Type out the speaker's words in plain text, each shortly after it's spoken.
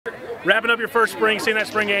Wrapping up your first spring, seeing that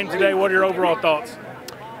spring game today, what are your overall thoughts?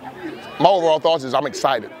 My overall thoughts is I'm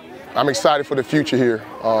excited. I'm excited for the future here.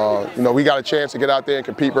 We got a chance to get out there and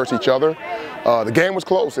compete versus each other. The game was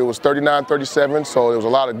close. It was 39-37, so there was a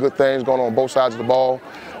lot of good things going on both sides of the ball.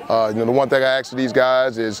 The one thing I ask of these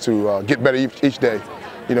guys is to get better each day.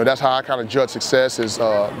 That's how I kind of judge success is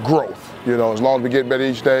growth. As long as we get better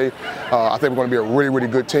each day, I think we're going to be a really, really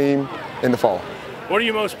good team in the fall. What are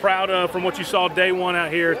you most proud of from what you saw day one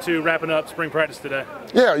out here to wrapping up spring practice today?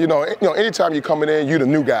 Yeah, anytime you're coming in, you're the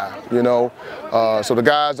new guy, So the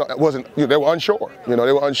guys they were unsure, they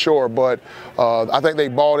were unsure, but I think they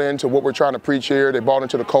bought into what we're trying to preach here. They bought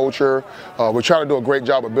into the culture. We're trying to do a great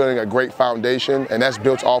job of building a great foundation, and that's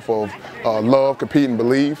built off of love, compete, and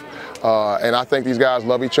believe. And I think these guys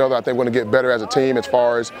love each other. I think we're going to get better as a team as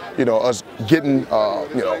far as, us getting,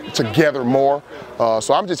 together more.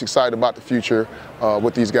 So I'm just excited about the future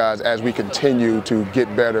with these guys as we continue to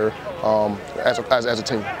get better as a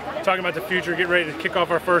team. Talking about the future, get ready to kick off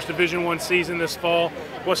our first Division I season this fall.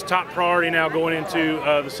 What's top priority now going into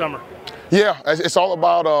the summer? Yeah, it's all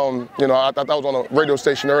about, I thought I was on a radio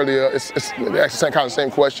station earlier. It's actually kind of the same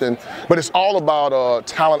question, but it's all about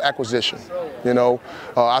talent acquisition.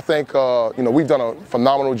 I think, we've done a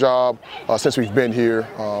phenomenal job since we've been here.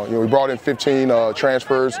 We brought in 15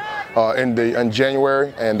 transfers in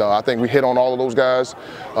January, and I think we hit on all of those guys.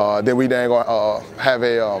 Then we have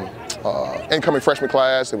a incoming freshman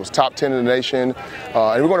class. It was top 10 in the nation,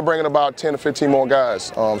 and we're going to bring in about 10 to 15 more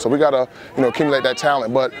guys. So we got to, accumulate that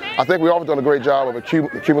talent. But I think we've always done a great job of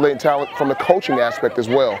accumulating talent from the coaching aspect as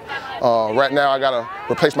well. Right now, I got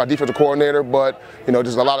to replace my defensive coordinator, but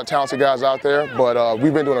there's a lot of talented guys out there. But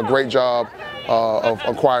we've been doing a great job of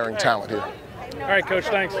acquiring talent here. All right, Coach.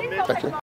 Thanks. Thank you.